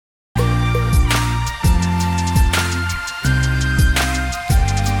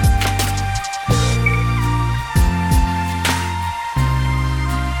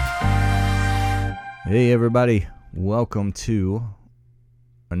Hey everybody, welcome to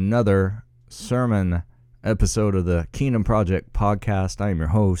another sermon episode of the Kingdom Project podcast. I am your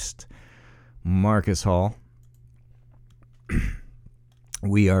host, Marcus Hall.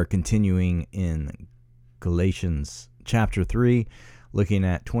 We are continuing in Galatians chapter 3, looking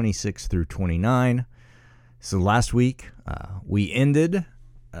at 26 through 29. So last week, we ended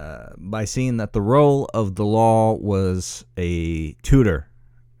by seeing that the role of the law was a tutor.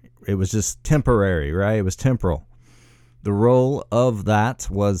 It was just temporary, right? It was temporal. The role of that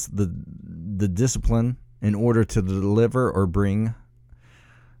was the discipline in order to deliver or bring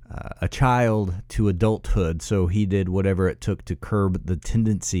a child to adulthood. So he did whatever it took to curb the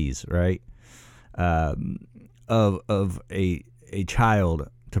tendencies, right, of a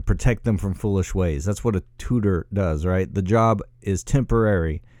child, to protect them from foolish ways. That's what a tutor does, right? The job is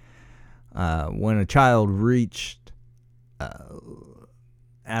temporary. When a child reached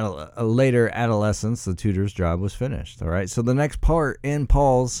a later adolescence, the tutor's job was finished. All right. So the next part in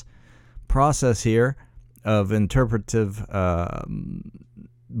Paul's process here of interpretive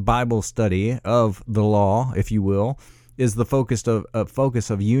Bible study of the law, if you will, is the focus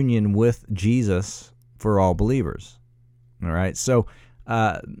of union with Jesus for all believers. All right. So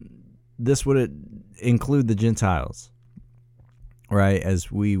this would include the Gentiles, right?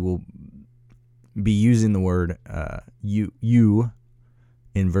 As we will be using the word you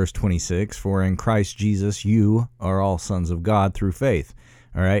in verse 26, for in Christ Jesus you are all sons of God through faith.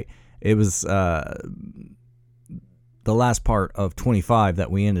 All right. It was the last part of 25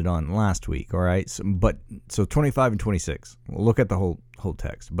 that we ended on last week. All right. So 25 and 26, we'll look at the whole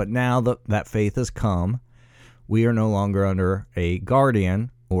text. But now that faith has come, we are no longer under a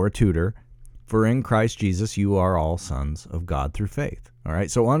guardian or a tutor, for in Christ Jesus you are all sons of God through faith. All right.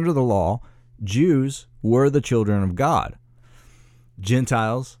 So under the law, Jews were the children of God.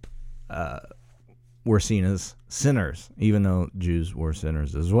 Gentiles were seen as sinners, even though Jews were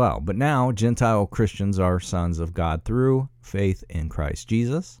sinners as well. But now Gentile Christians are sons of God through faith in Christ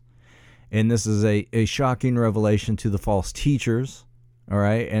Jesus. And this is a shocking revelation to the false teachers, all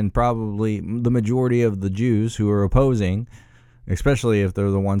right, and probably the majority of the Jews who are opposing, especially if they're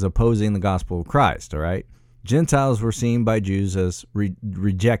the ones opposing the gospel of Christ, all right. Gentiles were seen by Jews as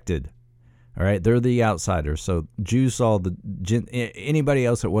rejected. All right, they're the outsiders. So Jews saw anybody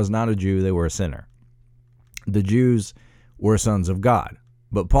else that was not a Jew, they were a sinner. The Jews were sons of God.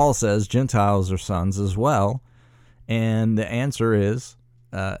 But Paul says Gentiles are sons as well. And the answer is,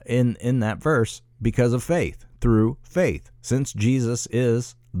 in that verse, because of faith, through faith. Since Jesus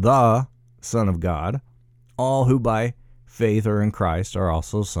is the Son of God, all who by faith are in Christ are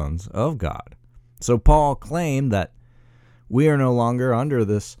also sons of God. So Paul claimed that we are no longer under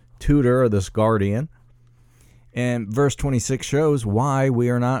this tutor or this guardian, and verse 26 shows why we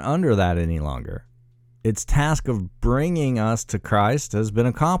are not under that any longer. Its task of bringing us to Christ has been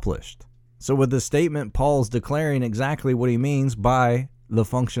accomplished. So with this statement, Paul's declaring exactly what he means by the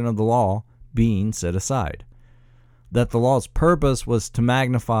function of the law being set aside. That the law's purpose was to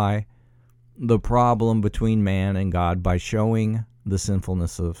magnify the problem between man and God by showing the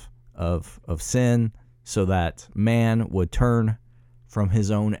sinfulness of sin, so that man would turn from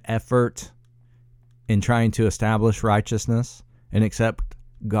his own effort in trying to establish righteousness and accept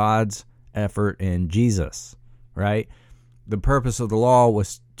God's effort in Jesus, right? The purpose of the law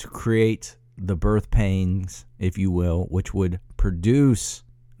was to create the birth pains, if you will, which would produce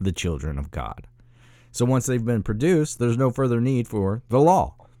the children of God. So once they've been produced, there's no further need for the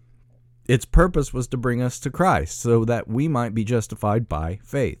law. Its purpose was to bring us to Christ so that we might be justified by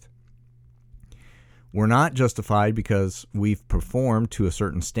faith. We're not justified because we've performed to a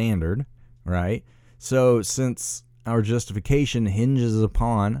certain standard, right? So since our justification hinges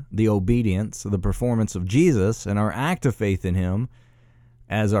upon the obedience, the performance of Jesus, and our act of faith in him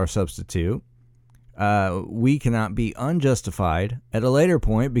as our substitute, we cannot be unjustified at a later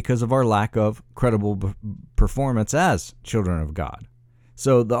point because of our lack of credible performance as children of God.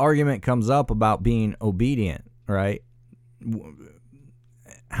 So the argument comes up about being obedient, right?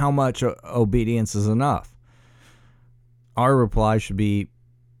 How much obedience is enough? Our reply should be,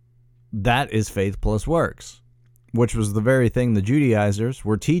 that is faith plus works, which was the very thing the Judaizers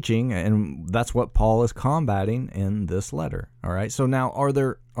were teaching, and that's what Paul is combating in this letter. All right. So now, are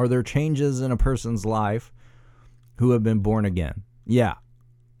there changes in a person's life who have been born again? Yeah,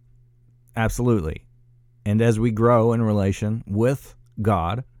 absolutely. And as we grow in relation with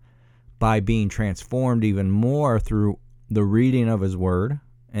God by being transformed even more through the reading of his word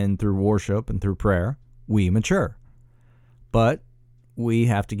and through worship and through prayer, we mature. But we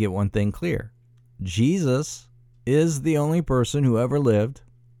have to get one thing clear. Jesus is the only person who ever lived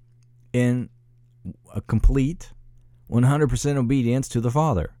in a complete 100% obedience to the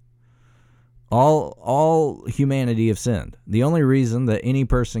Father. All humanity have sinned. The only reason that any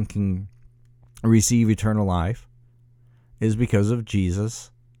person can receive eternal life is because of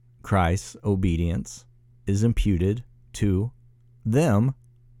Jesus Christ's obedience is imputed to them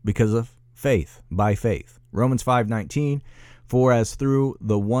because of faith, by faith. Romans 5:19, for as through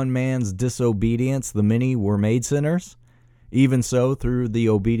the one man's disobedience the many were made sinners, even so through the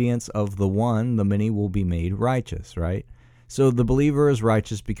obedience of the one the many will be made righteous, right? So the believer is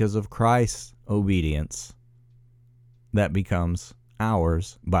righteous because of Christ's obedience that becomes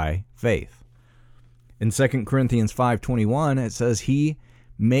ours by faith. In 2 Corinthians 5:21, it says, he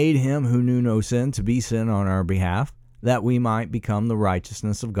made him who knew no sin to be sin on our behalf, that we might become the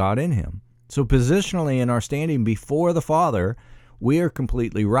righteousness of God in him. So positionally in our standing before the Father, we are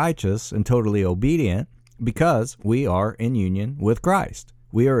completely righteous and totally obedient because we are in union with Christ.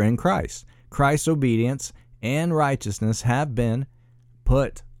 We are in Christ. Christ's obedience and righteousness have been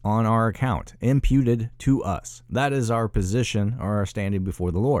put on our account, imputed to us. That is our position or our standing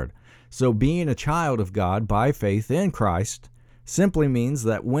before the Lord. So being a child of God by faith in Christ simply means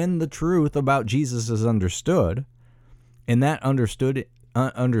that when the truth about Jesus is understood, and that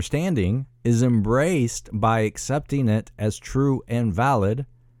understanding is embraced by accepting it as true and valid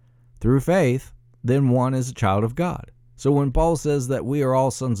through faith, then one is a child of God. So when Paul says that we are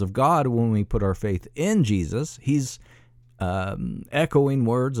all sons of God when we put our faith in Jesus, he's echoing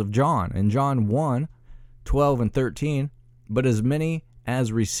words of John. In John 1:12 and 13, but as many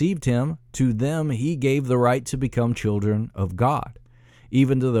as received him, to them he gave the right to become children of God,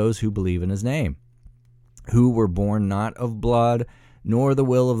 even to those who believe in his name, who were born not of blood, nor the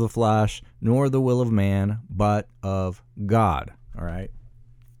will of the flesh, nor the will of man, but of God. All right.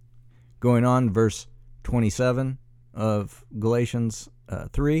 Going on, verse 27 of Galatians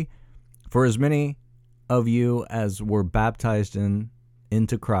 3, for as many of you as were baptized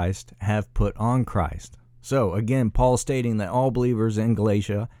into Christ have put on Christ. So again, Paul stating that all believers in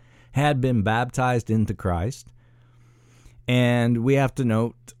Galatia had been baptized into Christ, and we have to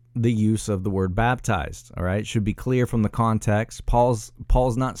note the use of the word baptized. All right, it should be clear from the context. Paul's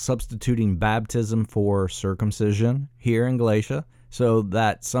not substituting baptism for circumcision here in Galatia, so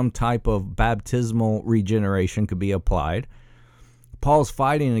that some type of baptismal regeneration could be applied. Paul's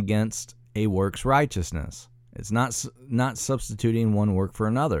fighting against a works righteousness. It's not substituting one work for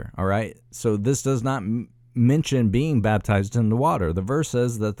another. All right, so this does not mention being baptized in the water. The verse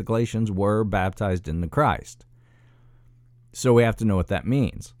says that the Galatians were baptized into Christ. So we have to know what that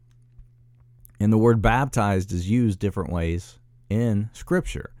means. And the word baptized is used different ways in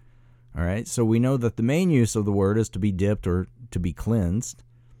Scripture. All right, so we know that the main use of the word is to be dipped or to be cleansed.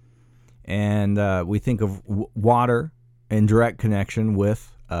 And we think of water in direct connection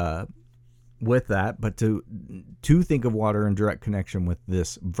with that, but to think of water in direct connection with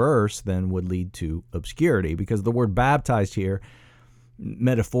this verse then would lead to obscurity, because the word baptized here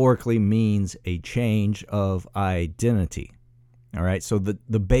metaphorically means a change of identity. All right, so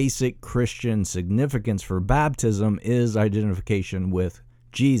the basic Christian significance for baptism is identification with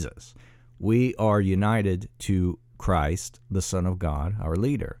Jesus. We are united to Christ, the Son of God, our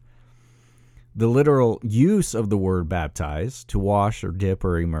leader. The literal use of the word baptize, to wash or dip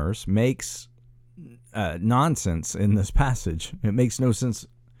or immerse, makes nonsense in this passage. It makes no sense.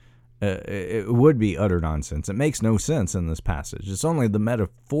 It would be utter nonsense. It makes no sense in this passage. It's only the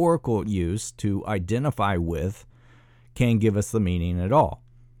metaphorical use to identify with can give us the meaning at all,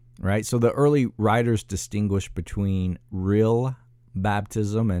 right? So the early writers distinguished between real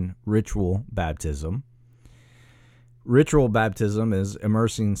baptism and ritual baptism. Ritual baptism is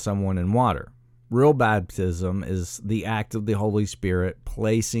immersing someone in water. Real baptism is the act of the Holy Spirit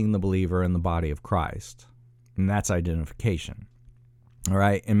placing the believer in the body of Christ, and that's identification. All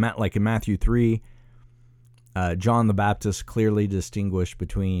right, like in Matthew 3, John the Baptist clearly distinguished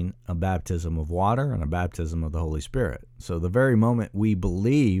between a baptism of water and a baptism of the Holy Spirit. So the very moment we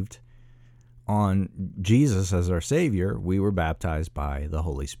believed on Jesus as our Savior, we were baptized by the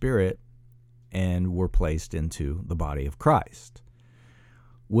Holy Spirit and were placed into the body of Christ.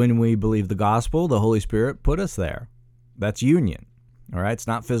 When we believe the gospel, the Holy Spirit put us there. That's union. All right, it's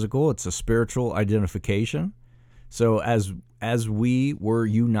not physical, it's a spiritual identification. So as we were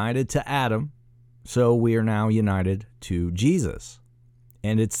united to Adam, so we are now united to Jesus.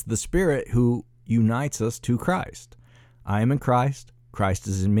 And it's the Spirit who unites us to Christ. I am in Christ, Christ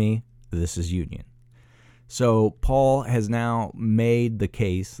is in me, this is union. So Paul has now made the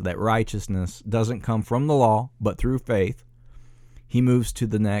case that righteousness doesn't come from the law, but through faith. He moves to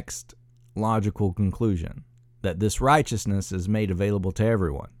the next logical conclusion, that this righteousness is made available to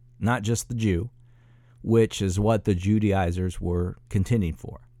everyone, not just the Jew, which is what the Judaizers were contending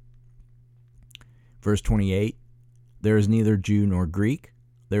for. Verse 28, there is neither Jew nor Greek,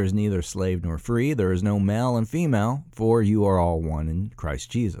 there is neither slave nor free, there is no male and female, for you are all one in Christ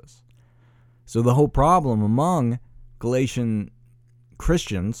Jesus. So the whole problem among Galatian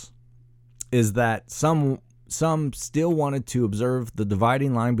Christians is that some still wanted to observe the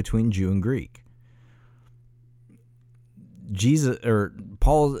dividing line between Jew and Greek.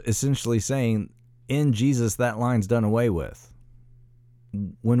 Paul is essentially saying, in Jesus, that line's done away with.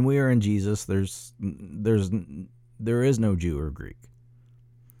 When we are in Jesus, there is no Jew or Greek.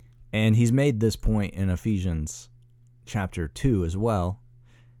 And he's made this point in Ephesians chapter 2 as well,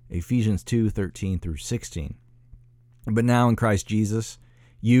 Ephesians 2:13 through 16. But now in Christ Jesus,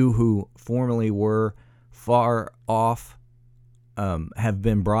 you who formerly were far off have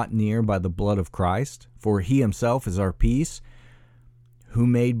been brought near by the blood of Christ, for he himself is our peace, who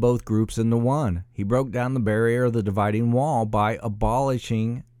made both groups into one. He broke down the barrier of the dividing wall by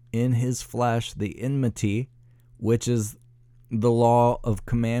abolishing in his flesh the enmity, which is the law of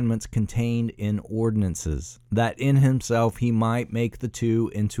commandments contained in ordinances, that in himself he might make the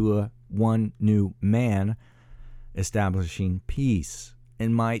two into one new man, establishing peace,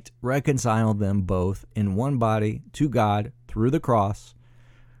 and might reconcile them both in one body to God through the cross,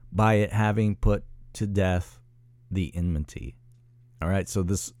 by it having put to death the enmity. All right, so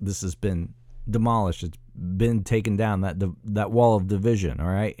this has been demolished. It's been taken down, that wall of division. All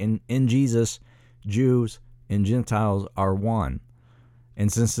right, in Jesus, Jews and Gentiles are one.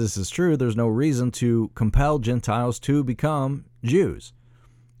 And since this is true, there's no reason to compel Gentiles to become Jews.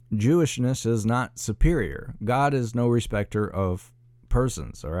 Jewishness is not superior. God is no respecter of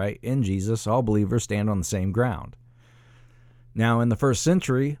persons, all right? In Jesus, all believers stand on the same ground. Now, in the first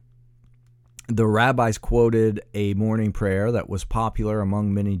century, the rabbis quoted a morning prayer that was popular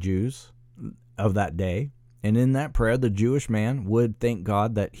among many Jews of that day. And in that prayer, the Jewish man would thank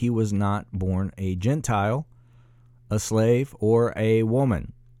God that he was not born a Gentile, a slave, or a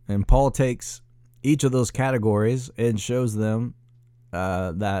woman. And Paul takes each of those categories and shows them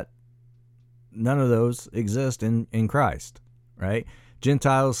that none of those exist in Christ, right?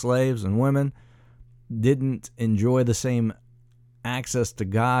 Gentiles, slaves, and women didn't enjoy the same access to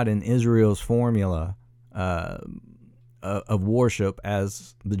God in Israel's formula of worship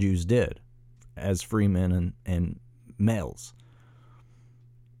as the Jews did, as free men and males.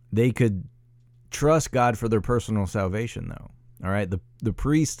 They could trust God for their personal salvation, though. All right, the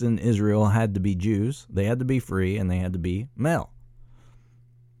priests in Israel had to be Jews, they had to be free, and they had to be male.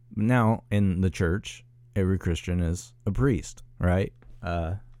 Now, in the church, every Christian is a priest, right?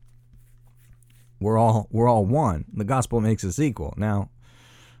 We're all one. The gospel makes us equal. Now,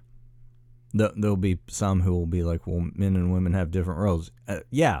 there'll be some who will be like, well, men and women have different roles.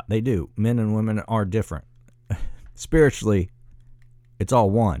 Yeah, they do. Men and women are different. Spiritually, it's all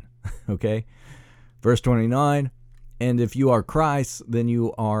one, okay? Verse 29, and if you are Christ, then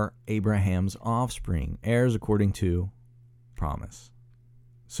you are Abraham's offspring, heirs according to promise.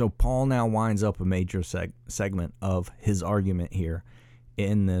 So Paul now winds up a major segment of his argument here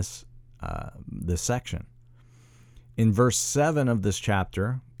in this section. In verse 7 of this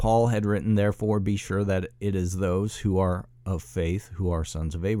chapter, Paul had written, therefore be sure that it is those who are of faith who are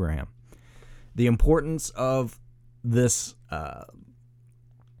sons of Abraham. The importance of this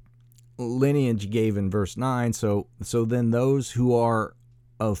lineage gave in verse 9, so then those who are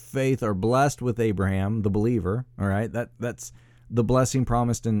of faith are blessed with Abraham, the believer, all right? That's the blessing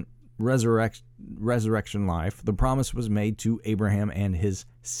promised in resurrection life. The promise was made to Abraham and his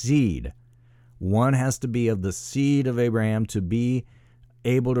seed. One has to be of the seed of Abraham to be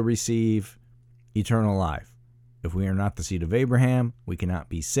able to receive eternal life. If we are not the seed of Abraham, we cannot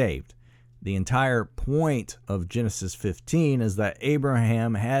be saved. The entire point of Genesis 15 is that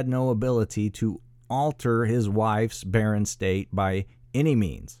Abraham had no ability to alter his wife's barren state by any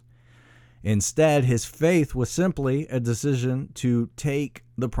means. Instead, his faith was simply a decision to take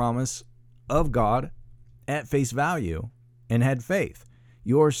the promise of God at face value and had faith.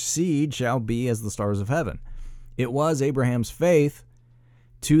 Your seed shall be as the stars of heaven. It was Abraham's faith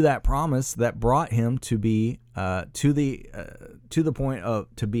to that promise that brought him to be to the point of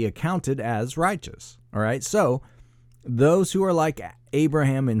to be accounted as righteous. All right. So those who are like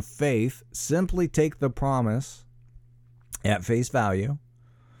Abraham in faith simply take the promise at face value,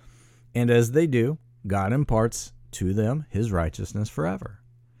 and as they do, God imparts to them his righteousness forever.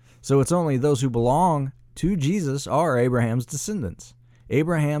 So it's only those who belong to Jesus are Abraham's descendants.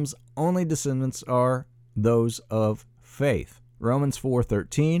 Abraham's only descendants are those of faith. Romans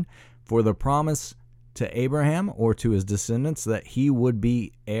 4:13, for the promise to Abraham or to his descendants that he would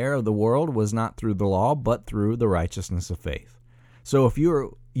be heir of the world was not through the law, but through the righteousness of faith. So if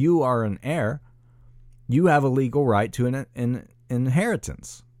you are an heir, you have a legal right to an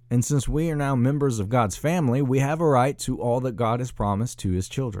inheritance. And since we are now members of God's family, we have a right to all that God has promised to his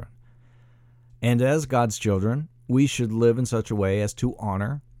children. And as God's children, we should live in such a way as to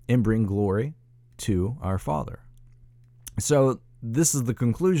honor and bring glory to our Father. So this is the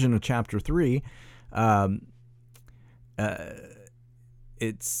conclusion of chapter 3.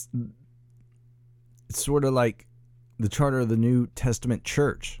 It's sort of like the charter of the New Testament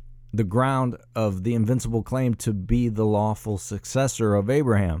church, the ground of the invincible claim to be the lawful successor of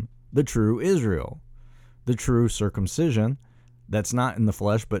Abraham, the true Israel, the true circumcision that's not in the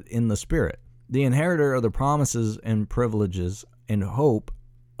flesh but in the spirit, the inheritor of the promises and privileges and hope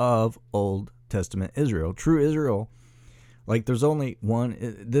of Old Testament Israel. True Israel, like there's only one.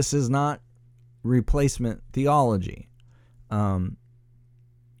 This is not replacement theology.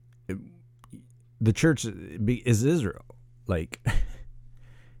 The church is Israel, like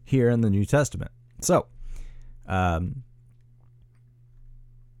here in the New Testament. So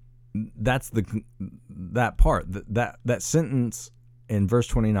that's that part, that sentence in verse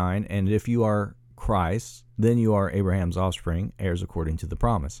 29, and if you are Christ, then you are Abraham's offspring, heirs according to the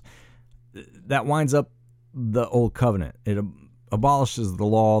promise. That winds up the old covenant. It abolishes the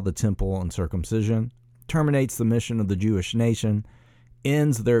law, the temple, and circumcision, terminates the mission of the Jewish nation,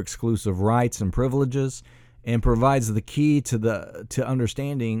 ends their exclusive rights and privileges, and provides the key to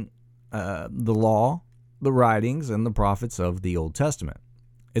understanding the law, the writings, and the prophets of the Old Testament.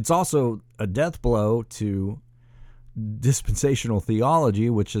 It's also a death blow to dispensational theology,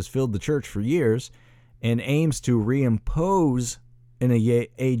 which has filled the church for years and aims to reimpose in a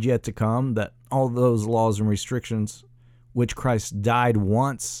age yet to come that all those laws and restrictions which Christ died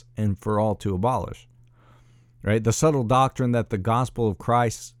once and for all to abolish. Right? The subtle doctrine that the gospel of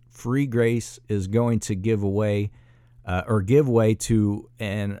Christ's free grace is going to give way to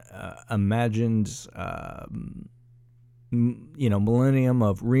an imagined millennium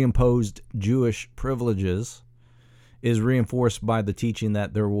of reimposed Jewish privileges is reinforced by the teaching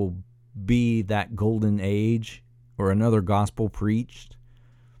that there will be that golden age or another gospel preached,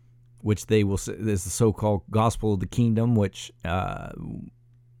 which they will say is the so-called gospel of the kingdom, which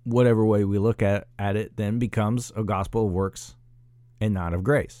whatever way we look at it then becomes a gospel of works and not of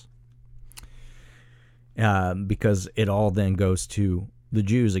grace, because it all then goes to the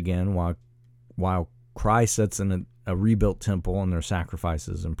Jews again, while Christ sets in a rebuilt temple and their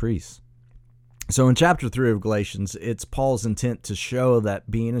sacrifices and priests. So in chapter 3 of Galatians, it's Paul's intent to show that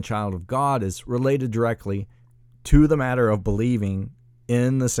being a child of God is related directly to the matter of believing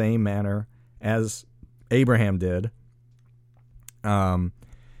in the same manner as Abraham did, and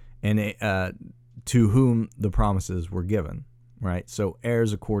to whom the promises were given, right? So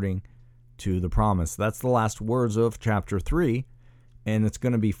heirs according to the promise. That's the last words of chapter 3, and it's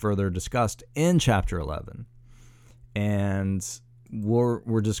going to be further discussed in chapter 11. And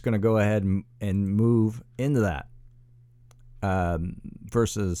we're just going to go ahead and move into that.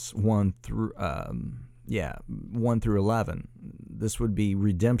 Verses 1 through 11. This would be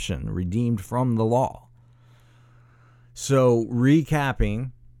redemption, redeemed from the law. So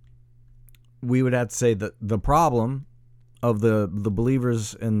recapping, we would have to say that the problem of the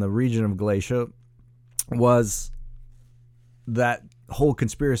believers in the region of Galatia was that whole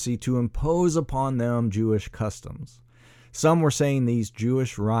conspiracy to impose upon them Jewish customs. Some were saying these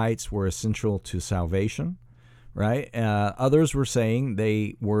Jewish rites were essential to salvation, right? Others were saying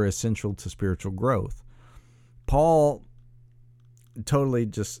they were essential to spiritual growth. Paul totally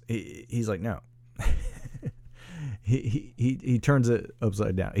he's like, no. he turns it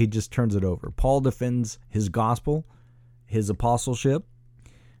upside down. He just turns it over. Paul defends his gospel, his apostleship,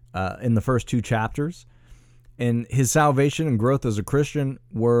 in the first 2 chapters. And his salvation and growth as a Christian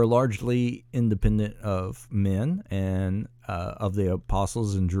were largely independent of men and of the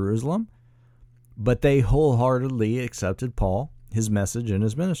apostles in Jerusalem. But they wholeheartedly accepted Paul, his message, and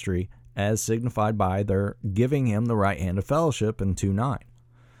his ministry, as signified by their giving him the right hand of fellowship in 2:9.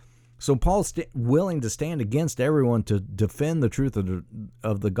 So Paul's willing to stand against everyone to defend the truth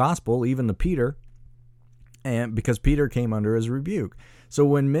of the gospel, even to Peter, and because Peter came under his rebuke. So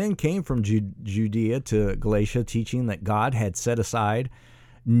when men came from Judea to Galatia teaching that God had set aside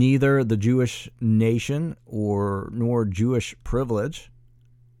neither the Jewish nation nor Jewish privilege,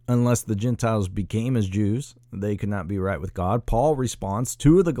 unless the Gentiles became as Jews, they could not be right with God, Paul responds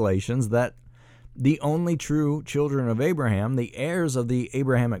to the Galatians that the only true children of Abraham, the heirs of the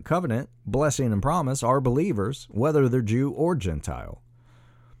Abrahamic covenant, blessing and promise, are believers, whether they're Jew or Gentile.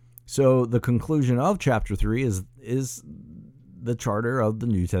 So the conclusion of chapter 3 is the charter of the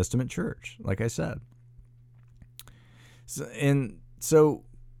New Testament church, like I said. So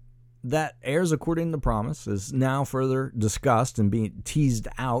that heirs according to promise is now further discussed and being teased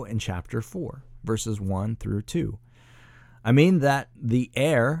out in chapter 4, verses 1 through 2. I mean that the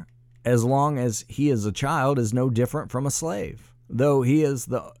heir, as long as he is a child, is no different from a slave, though he is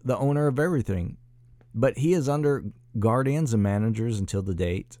the owner of everything. But he is under guardians and managers until the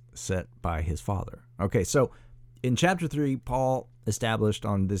date set by his father. Okay, so in chapter 3, Paul established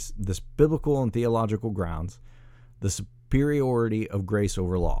on this biblical and theological grounds the superiority of grace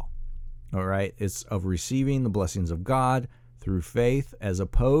over law. All right, it's of receiving the blessings of God through faith as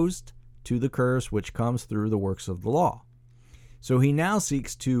opposed to the curse which comes through the works of the law. So he now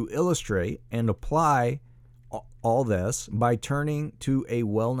seeks to illustrate and apply all this by turning to a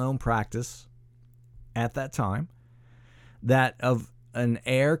well-known practice at that time, that of an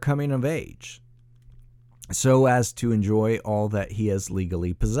heir coming of age, so as to enjoy all that he has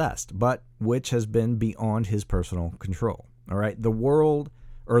legally possessed, but which has been beyond his personal control. All right, the word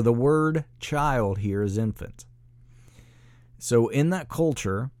child here is infant. So in that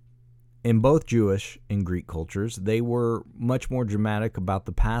culture, in both Jewish and Greek cultures, they were much more dramatic about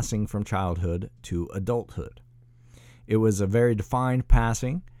the passing from childhood to adulthood. It was a very defined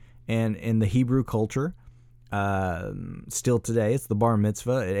passing, and in the Hebrew culture, still today, it's the bar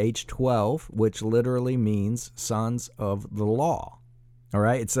mitzvah at age 12, which literally means sons of the law. All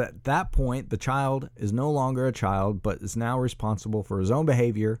right, it's at that point the child is no longer a child, but is now responsible for his own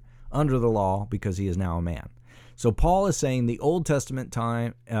behavior under the law because he is now a man. So Paul is saying in the Old Testament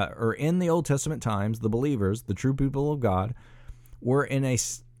times, the believers, the true people of God, were in a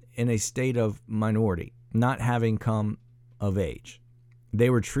state of minority, not having come of age. They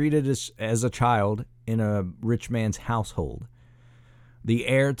were treated as a child in a rich man's household, the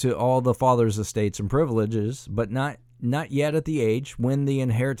heir to all the father's estates and privileges, but not yet at the age when the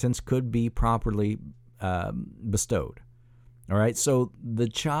inheritance could be properly bestowed. All right, so the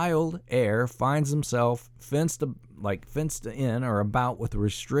child heir finds himself fenced in or about with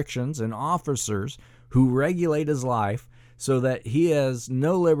restrictions and officers who regulate his life so that he has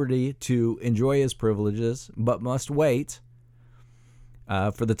no liberty to enjoy his privileges, but must wait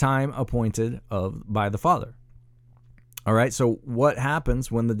for the time appointed by the father. All right, so what happens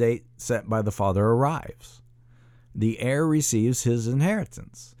when the date set by the father arrives? The heir receives his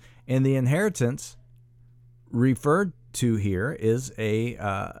inheritance, and the inheritance referred to here is a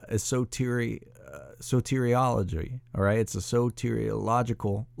soteriology. All right, it's a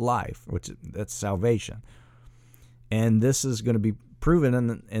soteriological life, that's salvation, and this is going to be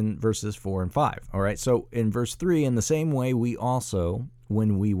proven in verses 4 and 5. All right, so in verse 3, in the same way we also,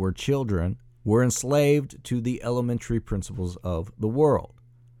 when we were children, were enslaved to the elementary principles of the world.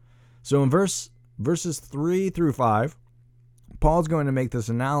 So in verses 3 through 5, Paul's going to make this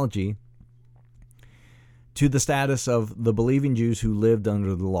analogy to the status of the believing Jews who lived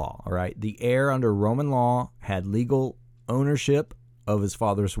under the law. All right, the heir under Roman law had legal ownership of his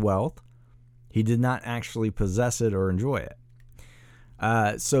father's wealth. He did not actually possess it or enjoy it.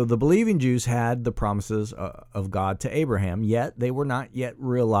 So the believing Jews had the promises of God to Abraham, yet they were not yet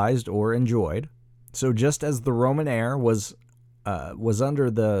realized or enjoyed. So just as the Roman heir was under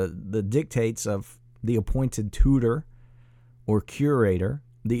the dictates of the appointed tutor or curator,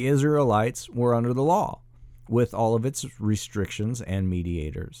 the Israelites were under the law, with all of its restrictions and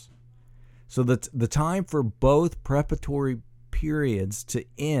mediators. So the time for both preparatory periods to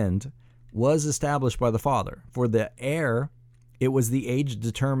end was established by the father. For the heir, it was the age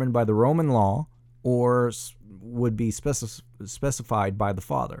determined by the Roman law or would be specified by the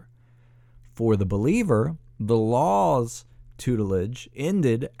father. For the believer, the law's tutelage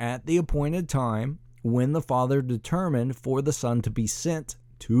ended at the appointed time when the father determined for the son to be sent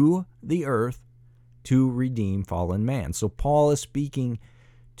to the earth to redeem fallen man. So Paul is speaking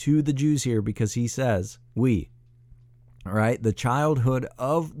to the Jews here because he says, all right, the childhood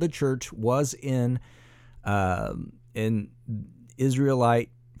of the church was in Israelite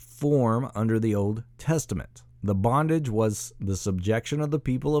form under the Old Testament. The bondage was the subjection of the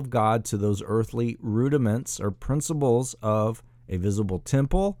people of God to those earthly rudiments or principles of a visible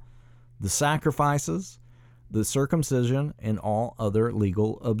temple, the sacrifices, the circumcision, and all other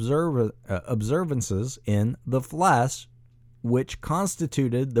legal observances in the flesh, which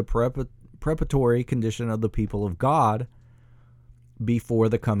constituted the preparatory condition of the people of God before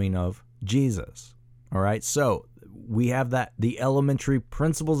the coming of Jesus. All right, so we have the elementary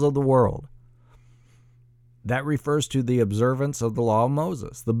principles of the world. That refers to the observance of the law of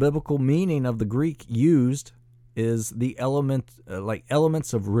Moses. The biblical meaning of the Greek used is the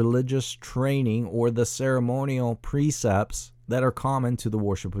elements of religious training or the ceremonial precepts that are common to the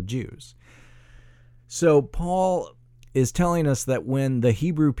worship of Jews. So Paul is telling us that when the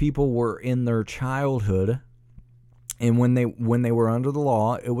Hebrew people were in their childhood and when they were under the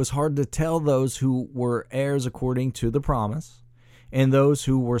law, it was hard to tell those who were heirs according to the promise and those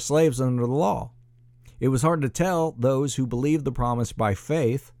who were slaves under the law. It was hard to tell those who believed the promise by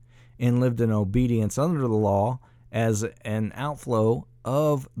faith and lived in obedience under the law as an outflow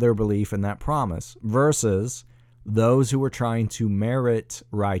of their belief in that promise versus those who were trying to merit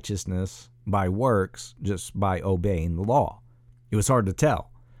righteousness by works just by obeying the law. It was hard to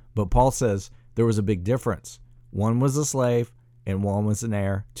tell, but Paul says there was a big difference. One was a slave and one was an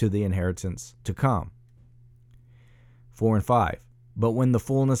heir to the inheritance to come. 4 and 5. But when the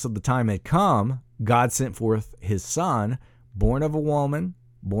fullness of the time had come, God sent forth his Son, born of a woman,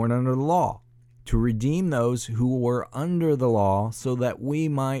 born under the law, to redeem those who were under the law so that we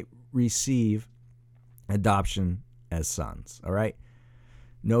might receive adoption as sons. All right?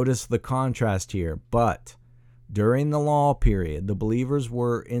 Notice the contrast here. But during the law period, the believers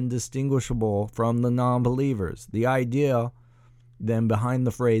were indistinguishable from the non-believers. The idea then behind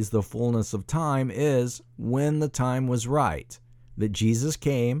the phrase, the fullness of time, is when the time was right, that Jesus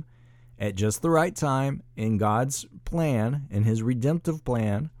came at just the right time in God's plan, in his redemptive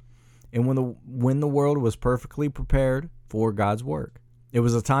plan, and when the world was perfectly prepared for God's work. It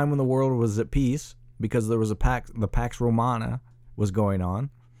was a time when the world was at peace because there was the Pax Romana was going on.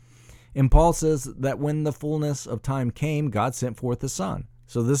 And Paul says that when the fullness of time came, God sent forth the Son.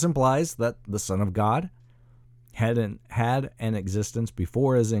 So this implies that the Son of God had an existence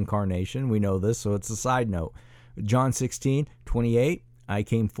before his incarnation. We know this, so it's a side note. John 16:28, I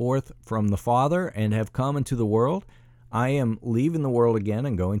came forth from the Father and have come into the world. I am leaving the world again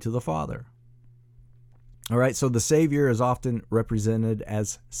and going to the Father. All right, so the Savior is often represented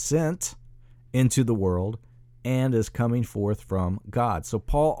as sent into the world and is coming forth from God. So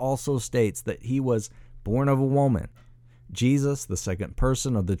Paul also states that he was born of a woman. Jesus, the second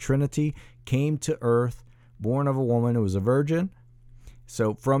person of the Trinity, came to earth, born of a woman who was a virgin.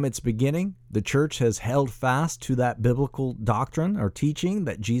 So from its beginning, the church has held fast to that biblical doctrine or teaching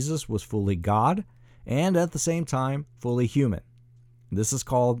that Jesus was fully God and at the same time fully human. This is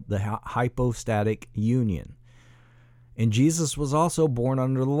called the hypostatic union. And Jesus was also born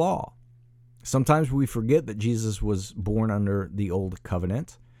under the law. Sometimes we forget that Jesus was born under the old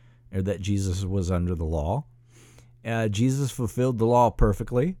covenant, or that Jesus was under the law. Jesus fulfilled the law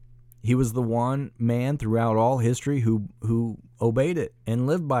perfectly. He was the one man throughout all history who obeyed it and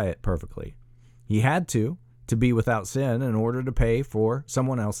lived by it perfectly. He had to be without sin in order to pay for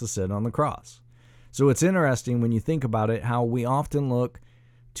someone else's sin on the cross. So it's interesting when you think about it, how we often look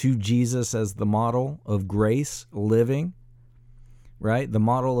to Jesus as the model of grace living, right? The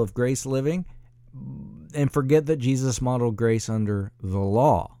model of grace living, and forget that Jesus modeled grace under the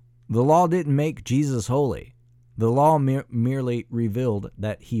law. The law didn't make Jesus holy. The law merely revealed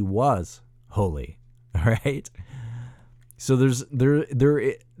that he was holy, all right? So this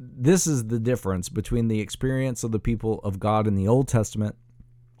is the difference between the experience of the people of God in the Old Testament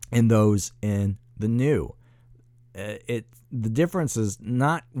and those in the New. The difference is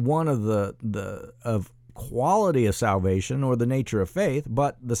not one of the quality of salvation or the nature of faith,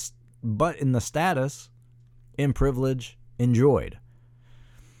 but in the status and privilege enjoyed.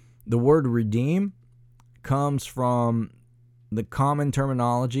 The word redeem comes from the common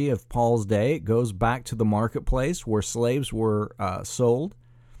terminology of Paul's day. It goes back to the marketplace where slaves were sold.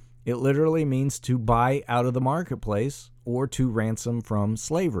 It literally means to buy out of the marketplace or to ransom from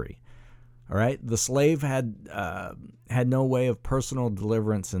slavery. All right, the slave had no way of personal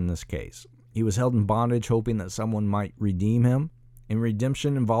deliverance in this case. He was held in bondage, hoping that someone might redeem him. And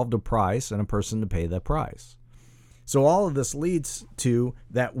redemption involved a price and a person to pay that price. So all of this leads to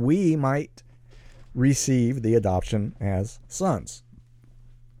that we might receive the adoption as sons.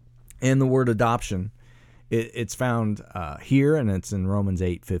 And the word adoption, it's found here, and it's in Romans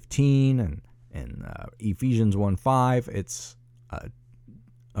 8:15 and Ephesians 1:5. It's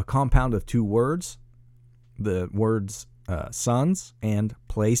a compound of two words, the words sons and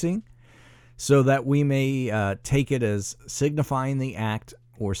placing, so that we may take it as signifying the act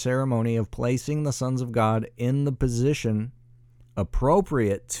or ceremony of placing the sons of God in the position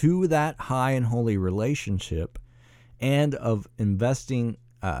appropriate to that high and holy relationship, and of investing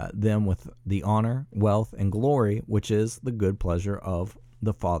them with the honor, wealth, and glory, which is the good pleasure of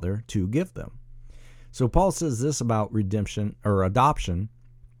the Father to give them. So Paul says this about redemption or adoption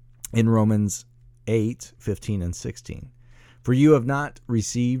in Romans 8:15 and 16. For you have not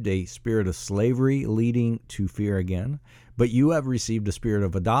received a spirit of slavery leading to fear again, but you have received a spirit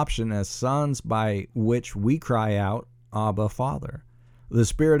of adoption as sons, by which we cry out, Abba, Father. The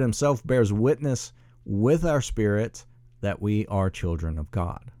Spirit himself bears witness with our spirit that we are children of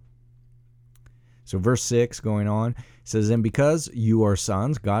God. So verse 6 going on says, and because you are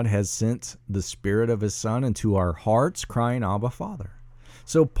sons, God has sent the Spirit of his Son into our hearts, crying, Abba, Father.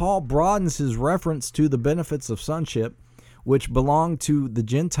 So Paul broadens his reference to the benefits of sonship, which belong to the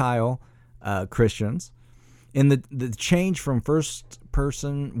Gentile Christians. And the change from first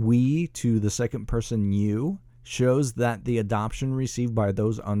person we to the second person you shows that the adoption received by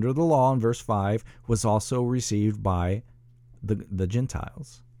those under the law in verse 5 was also received by the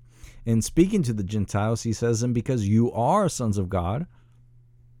Gentiles. In speaking to the Gentiles, he says, and because you are sons of God,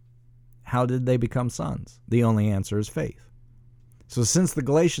 how did they become sons? The only answer is faith. So since the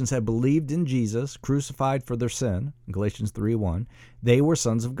Galatians had believed in Jesus, crucified for their sin, Galatians 3:1, they were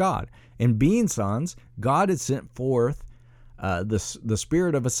sons of God. And being sons, God had sent forth the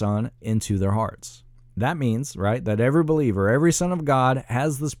Spirit of a Son into their hearts. That means, right, that every believer, every son of God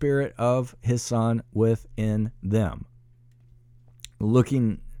has the Spirit of his Son within them.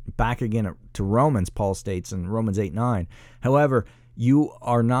 Looking back again to Romans, Paul states in Romans 8:9, however, you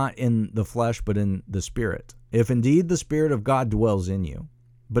are not in the flesh, but in the Spirit, if indeed the Spirit of God dwells in you.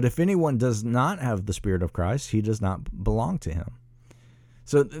 But if anyone does not have the Spirit of Christ, he does not belong to him.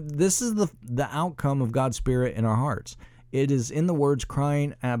 So this is the outcome of God's Spirit in our hearts. It is in the words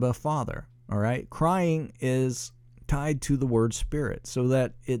crying, Abba, Father. All right? Crying is tied to the word Spirit, so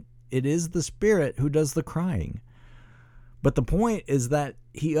that it is the Spirit who does the crying. But the point is that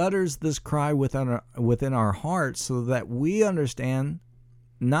he utters this cry within our hearts so that we understand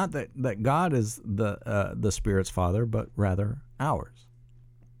not that God is the Spirit's Father, but rather ours.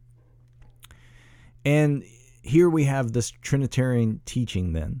 And here we have this Trinitarian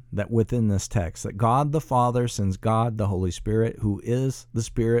teaching then, that within this text, that God the Father sends God the Holy Spirit, who is the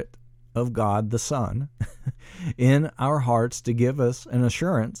Spirit of God the Son, in our hearts to give us an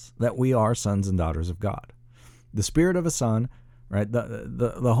assurance that we are sons and daughters of God. The Spirit of a Son, right?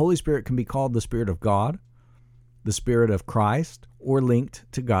 The Holy Spirit can be called the Spirit of God, the Spirit of Christ, or linked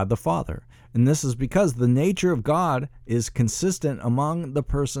to God the Father. And this is because the nature of God is consistent among the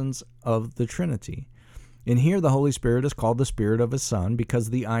persons of the Trinity. And here the Holy Spirit is called the Spirit of his Son because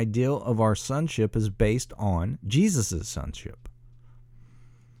the ideal of our sonship is based on Jesus' sonship.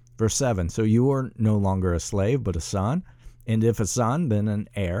 Verse 7, so you are no longer a slave, but a son, and if a son, then an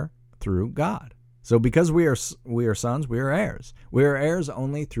heir through God. So because we are sons, we are heirs. We are heirs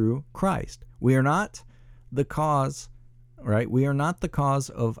only through Christ. We are not the cause, right? We are not the cause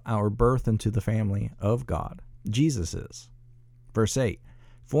of our birth into the family of God. Jesus is. Verse 8,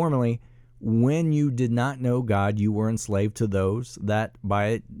 formerly, when you did not know God, you were enslaved to those that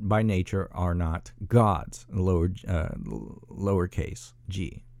by nature are not God's, lowercase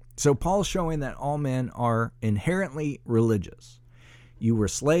g. So Paul's showing that all men are inherently religious. You were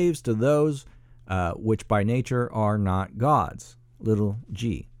slaves to those which by nature are not God's, little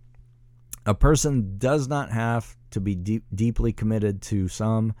g. A person does not have to be deeply committed to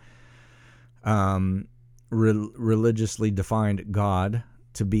some religiously defined God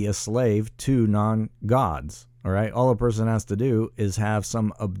to be a slave to non-gods. All right. All a person has to do is have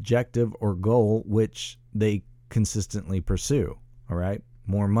some objective or goal which they consistently pursue. All right.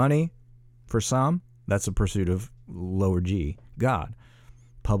 More money for some, that's a pursuit of lower G, God.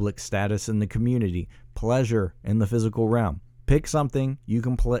 Public status in the community, pleasure in the physical realm. Pick something you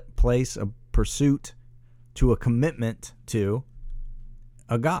can place a pursuit to a commitment to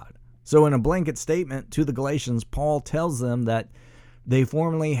a God. So in a blanket statement to the Galatians, Paul tells them that they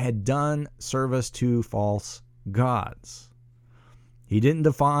formerly had done service to false gods. He didn't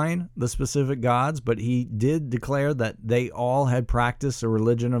define the specific gods, but he did declare that they all had practiced a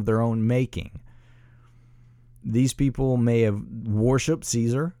religion of their own making. These people may have worshipped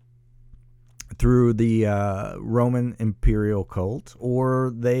Caesar through the Roman imperial cult,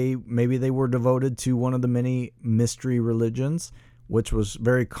 or maybe they were devoted to one of the many mystery religions, which was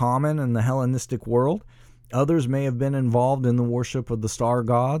very common in the Hellenistic world. Others may have been involved in the worship of the star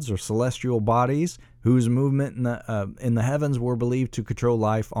gods or celestial bodies whose movement in the heavens were believed to control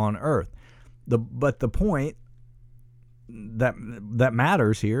life on earth. But the point that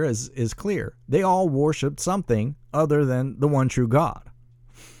matters here is clear. They all worshipped something other than the one true God.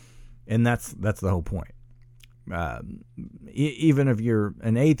 And that's the whole point. Even if you're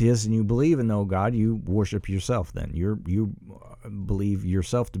an atheist and you believe in no God, you worship yourself then. You believe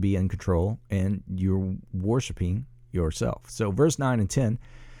yourself to be in control, and you're worshiping yourself. So verse 9 and 10,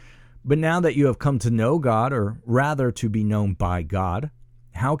 But now that you have come to know God, or rather to be known by God,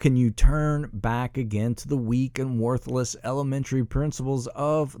 how can you turn back again to the weak and worthless elementary principles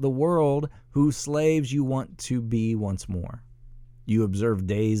of the world whose slaves you want to be once more? You observe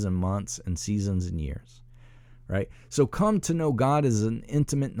days and months and seasons and years, right? So come to know God as an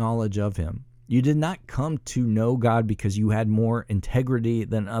intimate knowledge of him. You did not come to know God because you had more integrity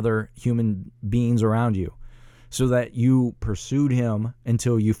than other human beings around you, so that you pursued him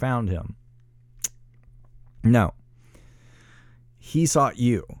until you found him. No. He sought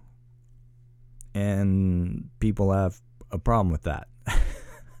you. And people have a problem with that.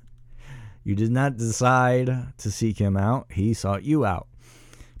 You did not decide to seek him out. He sought you out.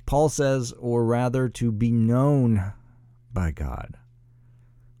 Paul says, or rather, to be known by God.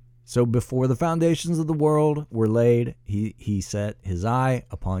 So before the foundations of the world were laid, he set his eye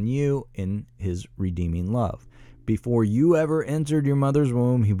upon you in his redeeming love. Before you ever entered your mother's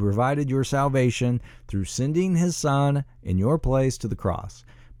womb, he provided your salvation through sending his son in your place to the cross.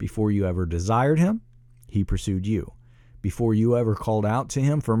 Before you ever desired him, he pursued you. Before you ever called out to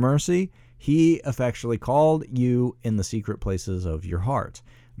him for mercy, he effectually called you in the secret places of your heart.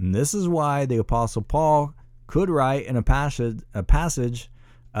 And this is why the Apostle Paul could write in a passage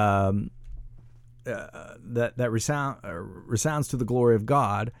that resounds to the glory of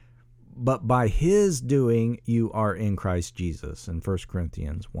God, but by his doing you are in Christ Jesus, in 1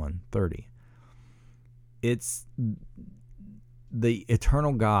 Corinthians 1:30. It's the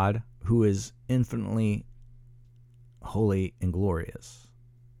eternal God who is infinitely holy and glorious,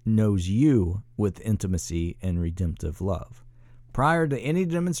 knows you with intimacy and redemptive love. Prior to any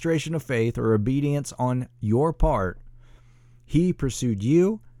demonstration of faith or obedience on your part, he pursued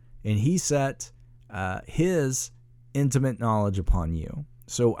you, and he set his intimate knowledge upon you.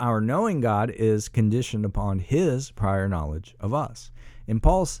 So our knowing God is conditioned upon his prior knowledge of us. And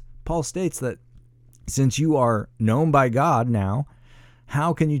Paul states that since you are known by God now,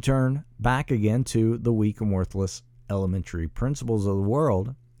 how can you turn back again to the weak and worthless elementary principles of the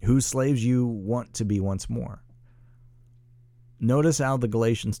world whose slaves you want to be once more? Notice how the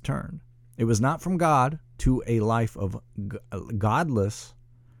Galatians turned. It was not from God to a life of godless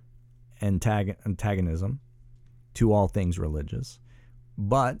antagonism to all things religious,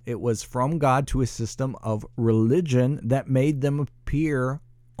 but it was from God to a system of religion that made them appear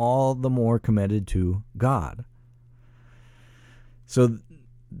all the more committed to God. So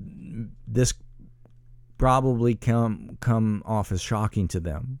this probably come off as shocking to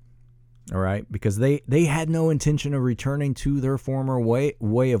them, all right? Because they had no intention of returning to their former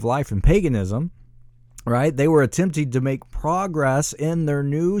way of life in paganism, right? They were attempting to make progress in their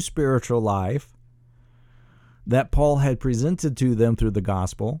new spiritual life that Paul had presented to them through the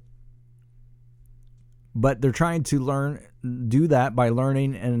gospel. But they're trying to do that by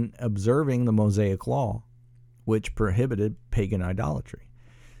learning and observing the Mosaic law, which prohibited pagan idolatry.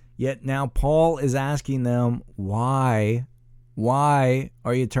 Yet now Paul is asking them, why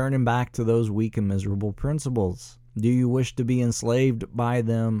are you turning back to those weak and miserable principles? Do you wish to be enslaved by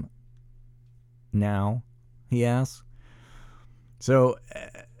them now? He asks. So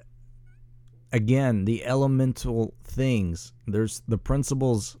again, the elemental things, there's the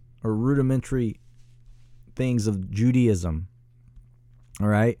principles or rudimentary things of Judaism, all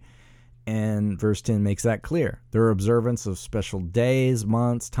right? And verse 10 makes that clear. Their observance of special days,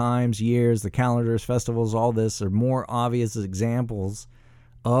 months, times, years, the calendars, festivals, all this are more obvious examples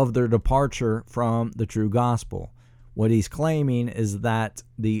of their departure from the true gospel. What he's claiming is that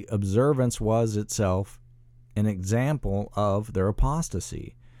the observance was itself an example of their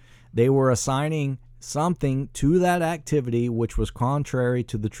apostasy. They were assigning something to that activity which was contrary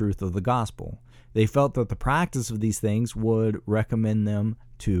to the truth of the gospel. They felt that the practice of these things would recommend them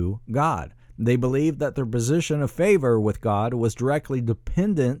to God. They believed that their position of favor with God was directly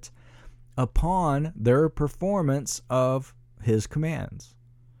dependent upon their performance of his commands.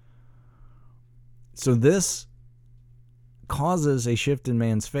 So this causes a shift in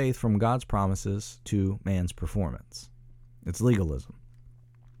man's faith from God's promises to man's performance. It's legalism.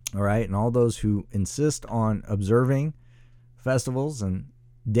 All right, and all those who insist on observing festivals and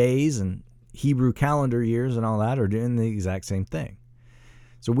days and Hebrew calendar years and all that are doing the exact same thing.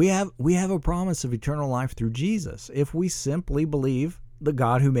 So we have a promise of eternal life through Jesus if we simply believe the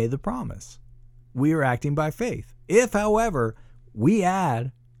God who made the promise. We are acting by faith. If, however, we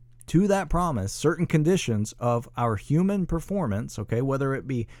add to that promise certain conditions of our human performance, okay, whether it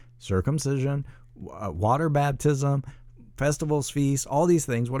be circumcision, water baptism, festivals, feasts, all these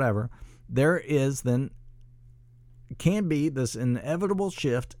things, whatever, there is then can be this inevitable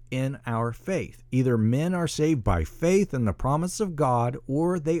shift in our faith. Either men are saved by faith in the promise of God,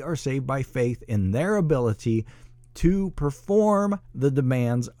 or they are saved by faith in their ability to perform the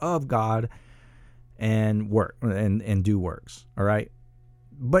demands of God and work and do works. All right.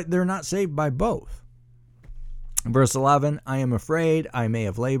 But they're not saved by both. Verse 11, I am afraid I may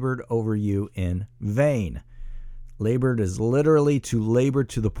have labored over you in vain. Labored is literally to labor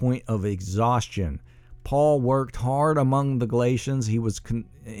to the point of exhaustion. Paul worked hard among the Galatians. He was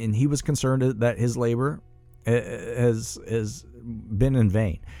concerned that his labor has been in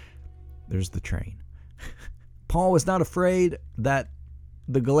vain. There's the train. Paul was not afraid that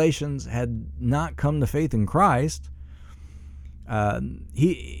the Galatians had not come to faith in Christ.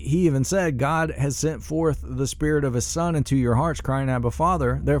 He even said, God has sent forth the Spirit of His Son into your hearts, crying, Abba,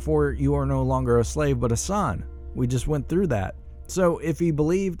 Father. Therefore, you are no longer a slave, but a son. We just went through that. So if he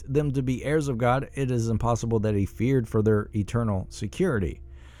believed them to be heirs of God, it is impossible that he feared for their eternal security.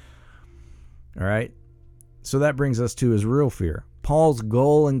 All right. So that brings us to his real fear. Paul's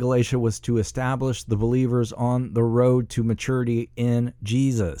goal in Galatia was to establish the believers on the road to maturity in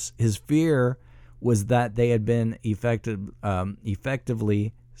Jesus. His fear was that they had been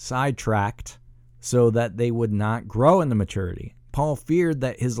effectively sidetracked so that they would not grow into maturity. Paul feared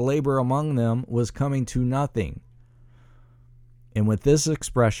that his labor among them was coming to nothing. And with this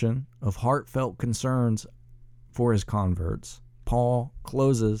expression of heartfelt concerns for his converts, Paul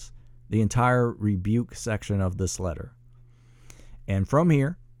closes the entire rebuke section of this letter. And from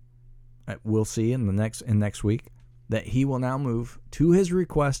here, we'll see in next week that he will now move to his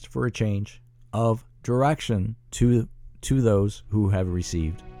request for a change of direction to those who have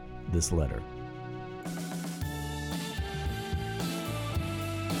received this letter.